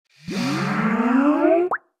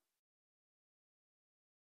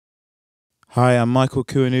Hi, I'm Michael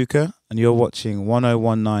Kiwanuka, and you're watching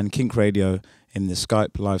 101.9 KINK Radio in the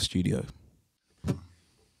Skype live studio.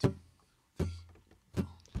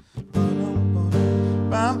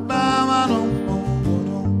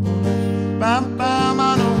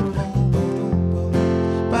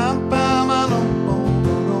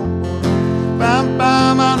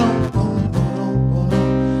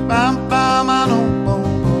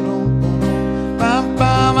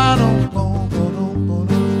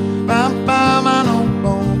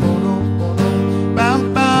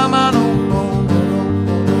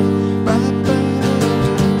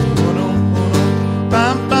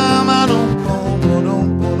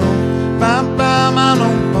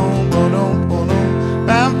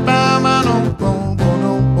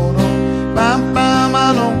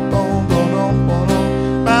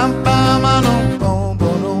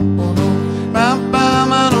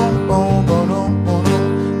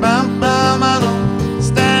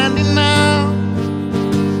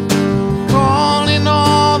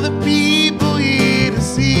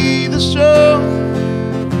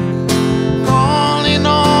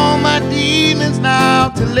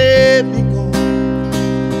 To let me go.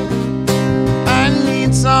 I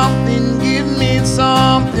need something, give me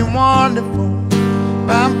something wonderful.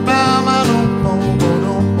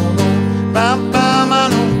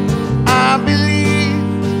 I believe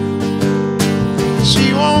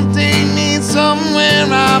she won't take me somewhere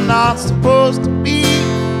I'm not supposed to be.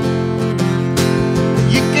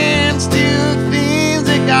 You can't steal things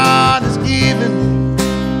that God has given me.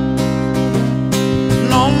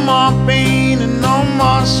 No more pain and no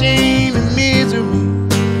more shame and misery.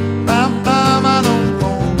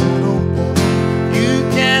 You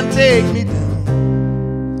can't take me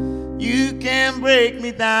down. You can't break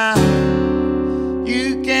me down.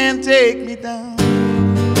 You can't take me down.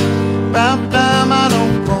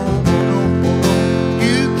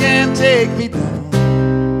 You can't take me down.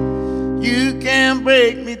 You can't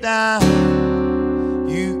break me down.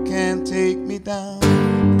 You can't take me down.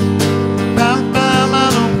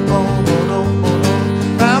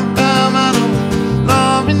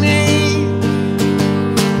 Loving me.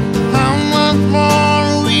 How much more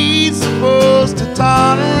are we supposed to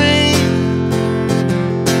tolerate?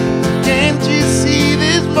 Can't you see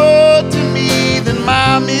there's more to me than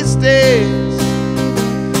my mistakes?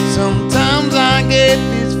 Sometimes I get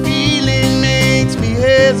this feeling makes me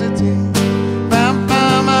hesitate.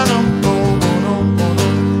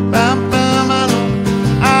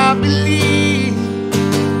 I believe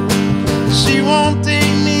she won't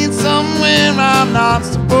take me somewhere I'm not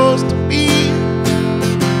supposed to be.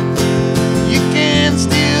 You can't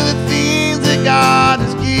steal the things that God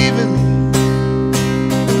has given me.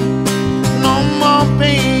 No more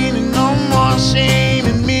pain and no more shame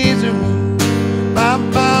and misery.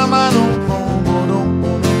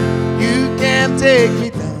 You can't take me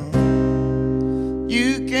down.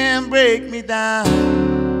 You can't break me down.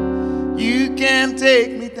 You can't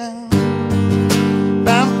take me down.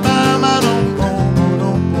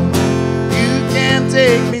 You can't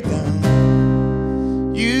take me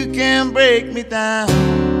down. You can't break me down.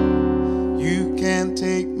 You can't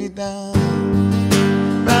take me down.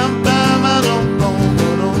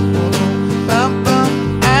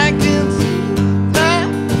 I can see that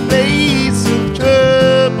face of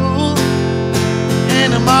trouble,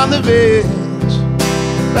 and I'm on the verge.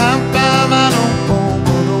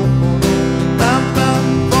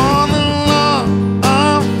 For the love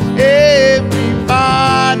of everybody,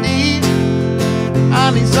 I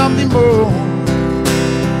need something more.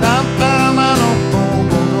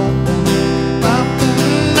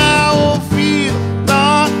 Now I feel the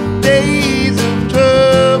days of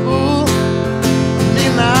trouble. I'm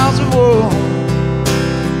in the house of war.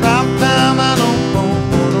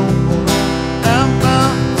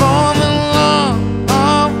 For the love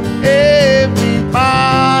of everybody,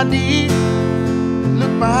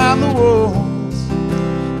 look behind the walls.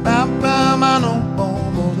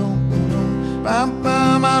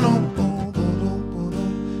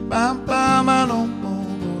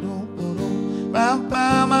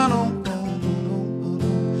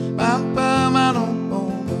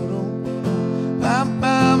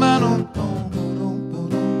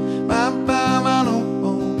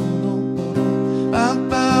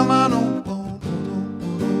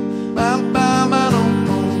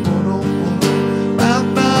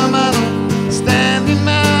 Standing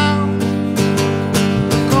now,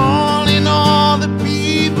 calling all the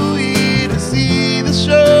people here to see the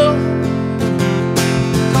show,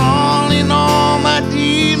 calling all my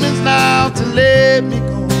demons now to let me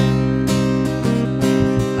go.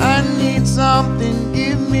 I need something,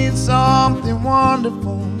 give me something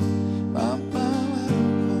wonderful.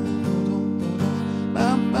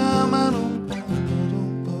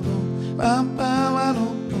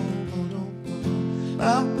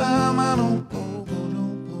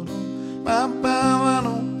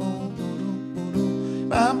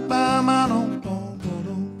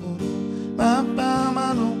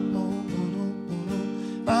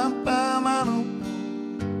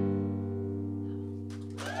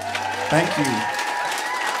 Thank you.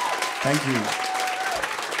 Thank you.